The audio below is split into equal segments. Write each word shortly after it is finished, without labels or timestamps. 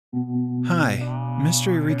Hi,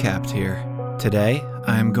 Mystery Recapped here. Today,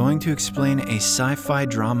 I am going to explain a sci-fi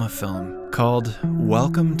drama film called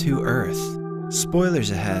Welcome to Earth.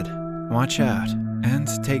 Spoilers ahead, watch out, and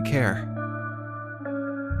take care.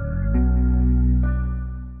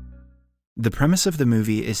 The premise of the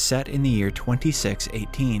movie is set in the year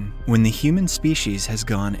 2618, when the human species has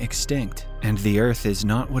gone extinct, and the Earth is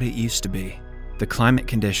not what it used to be. The climate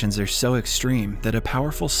conditions are so extreme that a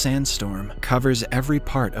powerful sandstorm covers every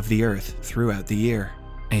part of the Earth throughout the year.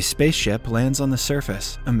 A spaceship lands on the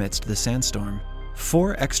surface amidst the sandstorm.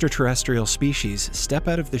 4 extraterrestrial species step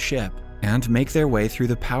out of the ship and make their way through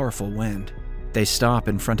the powerful wind. They stop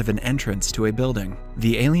in front of an entrance to a building.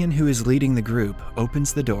 The alien who is leading the group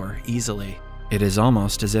opens the door easily. It is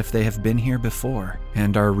almost as if they have been here before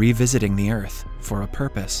and are revisiting the Earth for a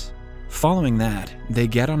purpose. Following that, they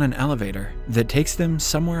get on an elevator that takes them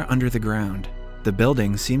somewhere under the ground. The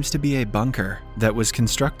building seems to be a bunker that was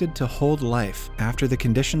constructed to hold life after the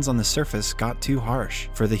conditions on the surface got too harsh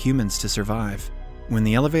for the humans to survive. When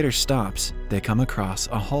the elevator stops, they come across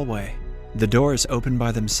a hallway. The doors open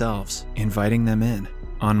by themselves, inviting them in.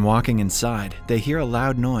 On walking inside, they hear a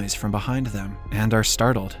loud noise from behind them and are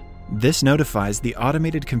startled. This notifies the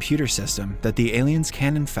automated computer system that the aliens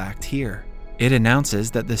can in fact hear. It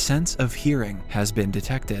announces that the sense of hearing has been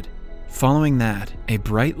detected. Following that, a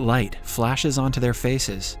bright light flashes onto their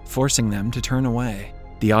faces, forcing them to turn away.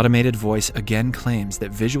 The automated voice again claims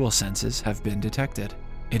that visual senses have been detected.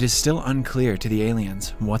 It is still unclear to the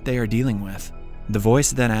aliens what they are dealing with. The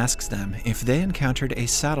voice then asks them if they encountered a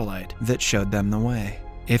satellite that showed them the way.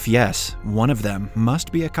 If yes, one of them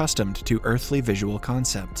must be accustomed to earthly visual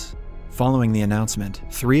concepts. Following the announcement,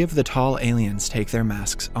 3 of the tall aliens take their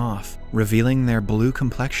masks off, revealing their blue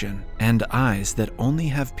complexion and eyes that only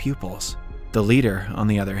have pupils. The leader, on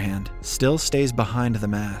the other hand, still stays behind the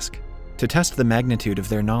mask. To test the magnitude of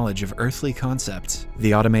their knowledge of earthly concepts,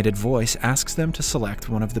 the automated voice asks them to select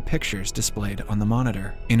one of the pictures displayed on the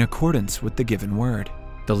monitor, in accordance with the given word.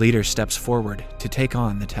 The leader steps forward to take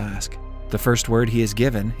on the task. The first word he is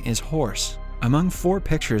given is horse. Among 4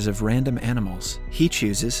 pictures of random animals, he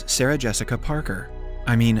chooses Sarah Jessica Parker.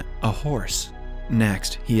 A horse.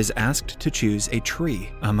 Next, he is asked to choose a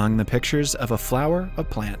tree among the pictures of a flower, a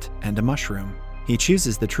plant, and a mushroom. He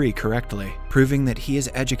chooses the tree correctly, proving that he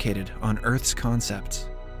is educated on Earth's concepts.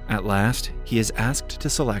 At last, he is asked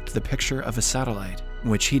to select the picture of a satellite,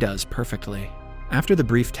 which he does perfectly. After the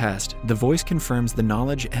brief test, the voice confirms the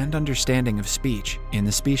knowledge and understanding of speech in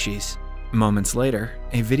the species. Moments later,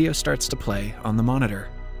 a video starts to play on the monitor.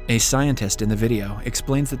 A scientist in the video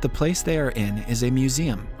explains that the place they are in is a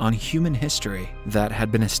museum on human history that had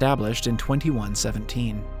been established in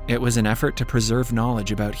 2117. It was an effort to preserve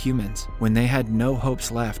knowledge about humans when they had no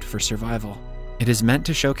hopes left for survival. It is meant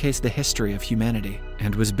to showcase the history of humanity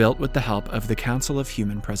and was built with the help of the Council of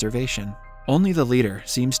Human Preservation. Only the leader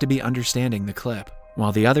seems to be understanding the clip,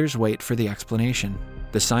 while the others wait for the explanation.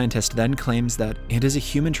 The scientist then claims that it is a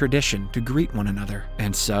human tradition to greet one another,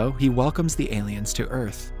 and so he welcomes the aliens to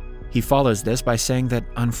Earth. He follows this by saying that,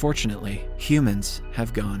 unfortunately, humans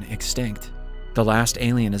have gone extinct. The last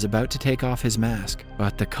alien is about to take off his mask,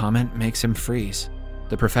 but the comment makes him freeze.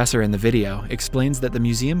 The professor in the video explains that the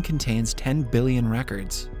museum contains 10 billion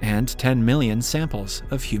records and 10 million samples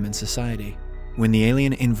of human society. When the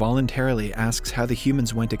alien involuntarily asks how the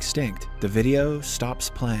humans went extinct, the video stops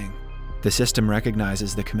playing. The system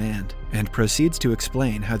recognizes the command and proceeds to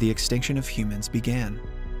explain how the extinction of humans began.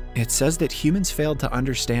 It says that humans failed to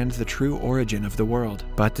understand the true origin of the world,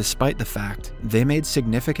 but despite the fact, they made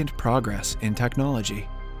significant progress in technology.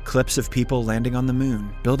 Clips of people landing on the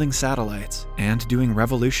moon, building satellites, and doing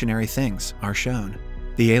revolutionary things are shown.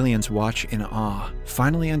 The aliens watch in awe,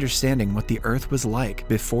 finally understanding what the Earth was like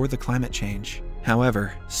before the climate change.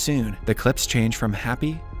 However, soon, the clips change from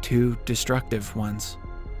happy to destructive ones.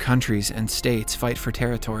 Countries and states fight for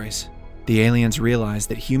territories. The aliens realize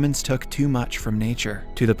that humans took too much from nature,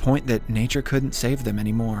 to the point that nature couldn't save them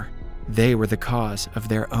anymore. They were the cause of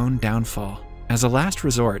their own downfall. As a last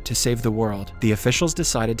resort to save the world, the officials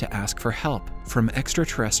decided to ask for help from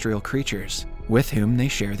extraterrestrial creatures, with whom they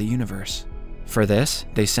share the universe. For this,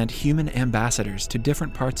 they sent human ambassadors to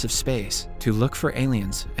different parts of space to look for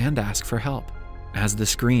aliens and ask for help. As the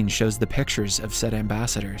screen shows the pictures of said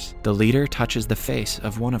ambassadors, the leader touches the face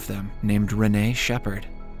of one of them, named Renee Shepard.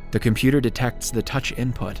 The computer detects the touch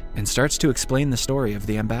input and starts to explain the story of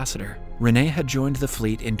the ambassador. Renee had joined the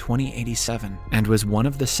fleet in 2087 and was one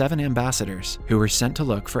of the 7 ambassadors who were sent to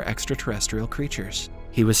look for extraterrestrial creatures.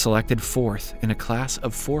 He was selected 4th in a class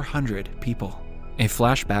of 400 people. A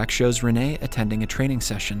flashback shows Renee attending a training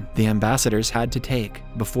session the ambassadors had to take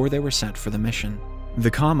before they were sent for the mission.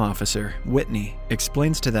 The comm officer, Whitney,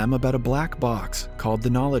 explains to them about a black box called the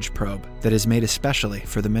Knowledge Probe that is made especially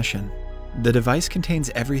for the mission. The device contains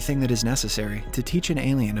everything that is necessary to teach an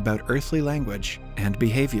alien about earthly language and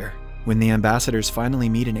behavior. When the ambassadors finally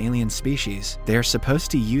meet an alien species, they are supposed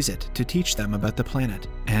to use it to teach them about the planet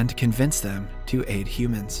and convince them to aid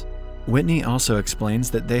humans. Whitney also explains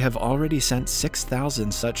that they have already sent 6,000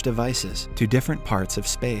 such devices to different parts of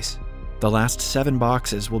space. The last 7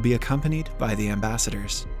 boxes will be accompanied by the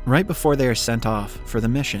ambassadors. Right before they are sent off for the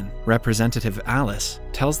mission, Representative Alice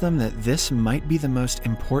tells them that this might be the most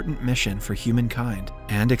important mission for humankind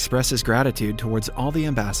and expresses gratitude towards all the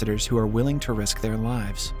ambassadors who are willing to risk their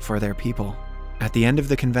lives for their people. At the end of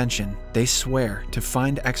the convention, they swear to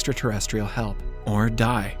find extraterrestrial help or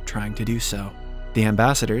die trying to do so. The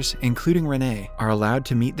ambassadors, including Renee, are allowed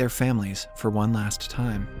to meet their families for one last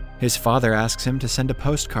time. His father asks him to send a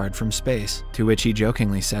postcard from space, to which he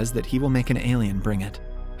jokingly says that he will make an alien bring it.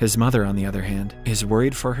 His mother, on the other hand, is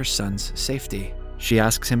worried for her son's safety. She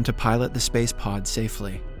asks him to pilot the space pod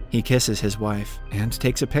safely. He kisses his wife and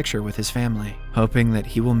takes a picture with his family, hoping that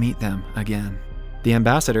he will meet them again. The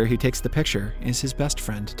ambassador who takes the picture is his best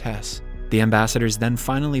friend, Tess. The ambassadors then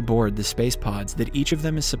finally board the space pods that each of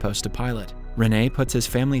them is supposed to pilot. Renee puts his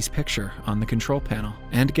family's picture on the control panel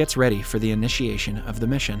and gets ready for the initiation of the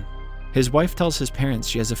mission. His wife tells his parents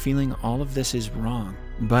she has a feeling all of this is wrong,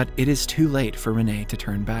 but it is too late for Renee to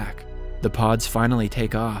turn back. The pods finally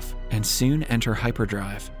take off and soon enter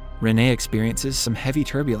hyperdrive. Renee experiences some heavy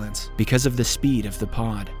turbulence because of the speed of the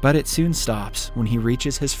pod, but it soon stops when he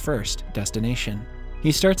reaches his first destination.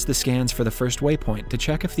 He starts the scans for the first waypoint to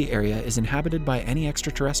check if the area is inhabited by any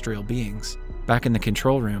extraterrestrial beings. Back in the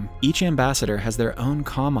control room, each ambassador has their own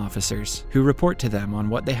comm officers who report to them on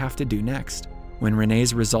what they have to do next. When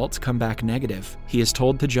Renee's results come back negative, he is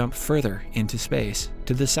told to jump further into space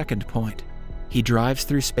to the second point. He drives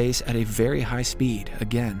through space at a very high speed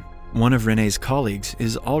again. One of Renee's colleagues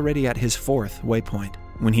is already at his 4th waypoint.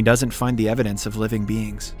 When he doesn't find the evidence of living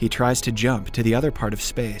beings, he tries to jump to the other part of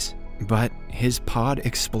space, but his pod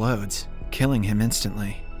explodes, killing him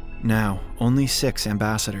instantly. Now, only 6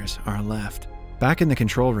 ambassadors are left. Back in the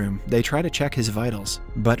control room, they try to check his vitals,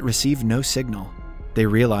 but receive no signal. They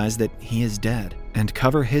realize that he is dead and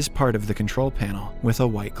cover his part of the control panel with a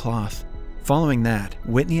white cloth. Following that,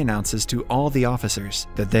 Whitney announces to all the officers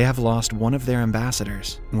that they have lost one of their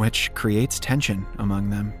ambassadors, which creates tension among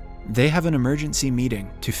them. They have an emergency meeting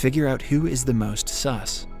to figure out who is the most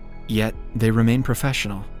sus. Yet, they remain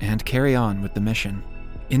professional and carry on with the mission.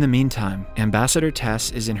 In the meantime, Ambassador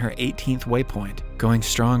Tess is in her 18th waypoint, going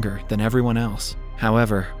stronger than everyone else.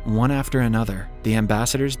 However, one after another, the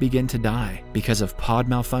ambassadors begin to die because of pod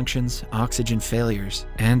malfunctions, oxygen failures,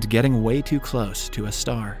 and getting way too close to a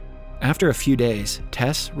star. After a few days,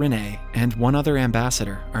 Tess, Renee, and one other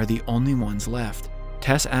ambassador are the only ones left.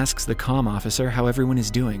 Tess asks the comm officer how everyone is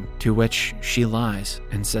doing, to which she lies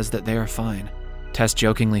and says that they are fine. Tess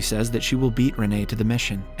jokingly says that she will beat Renee to the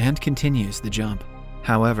mission and continues the jump.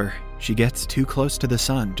 However, she gets too close to the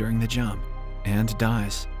sun during the jump and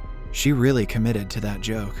dies. She really committed to that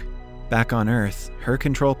joke. Back on Earth, her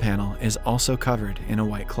control panel is also covered in a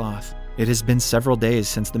white cloth. It has been several days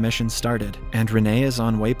since the mission started, and Renee is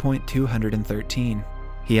on waypoint 213.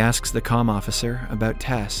 He asks the comm officer about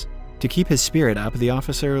Tess. To keep his spirit up, the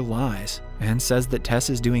officer lies and says that Tess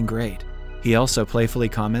is doing great. He also playfully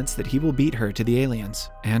comments that he will beat her to the aliens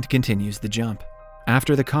and continues the jump.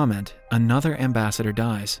 After the comment, another ambassador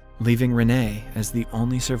dies, leaving Renee as the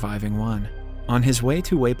only surviving one. On his way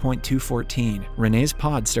to waypoint 214, Renee's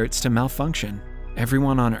pod starts to malfunction.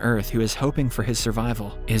 Everyone on Earth who is hoping for his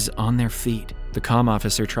survival is on their feet. The comm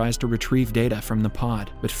officer tries to retrieve data from the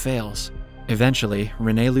pod, but fails. Eventually,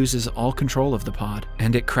 Renee loses all control of the pod,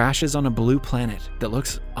 and it crashes on a blue planet that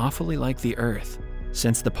looks awfully like the Earth.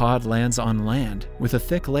 Since the pod lands on land with a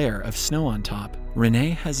thick layer of snow on top,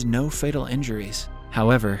 Renee has no fatal injuries.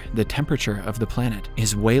 However, the temperature of the planet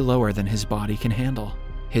is way lower than his body can handle.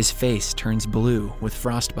 His face turns blue with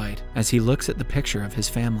frostbite as he looks at the picture of his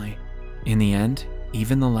family. In the end,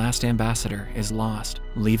 even the last ambassador is lost,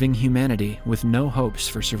 leaving humanity with no hopes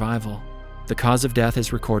for survival. The cause of death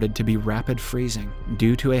is recorded to be rapid freezing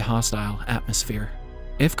due to a hostile atmosphere.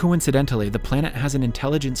 If coincidentally the planet has an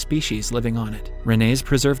intelligent species living on it, Renee's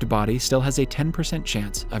preserved body still has a 10%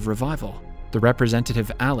 chance of revival. The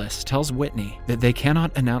representative Alice tells Whitney that they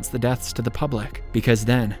cannot announce the deaths to the public because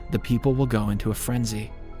then the people will go into a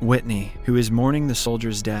frenzy. Whitney, who is mourning the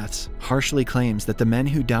soldiers' deaths, harshly claims that the men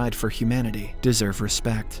who died for humanity deserve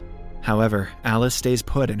respect. However, Alice stays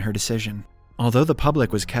put in her decision. Although the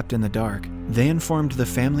public was kept in the dark, they informed the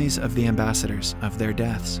families of the ambassadors of their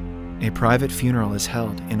deaths. A private funeral is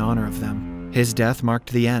held in honor of them. His death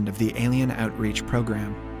marked the end of the alien outreach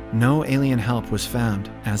program. No alien help was found,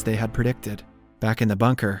 as they had predicted. Back in the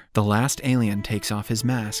bunker, the last alien takes off his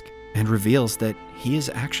mask and reveals that he is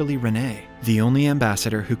actually Rene, the only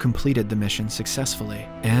ambassador who completed the mission successfully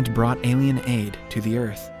and brought alien aid to the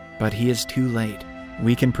Earth. But he is too late.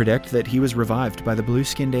 We can predict that he was revived by the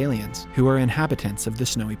blue-skinned aliens, who are inhabitants of the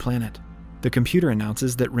snowy planet. The computer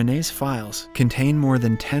announces that Rene's files contain more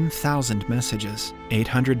than 10,000 messages,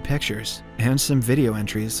 800 pictures, and some video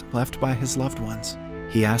entries left by his loved ones.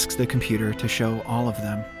 He asks the computer to show all of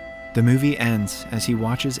them. The movie ends as he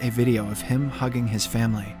watches a video of him hugging his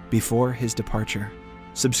family before his departure.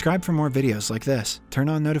 Subscribe for more videos like this, turn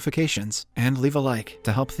on notifications, and leave a like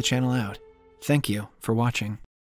to help the channel out. Thank you for watching.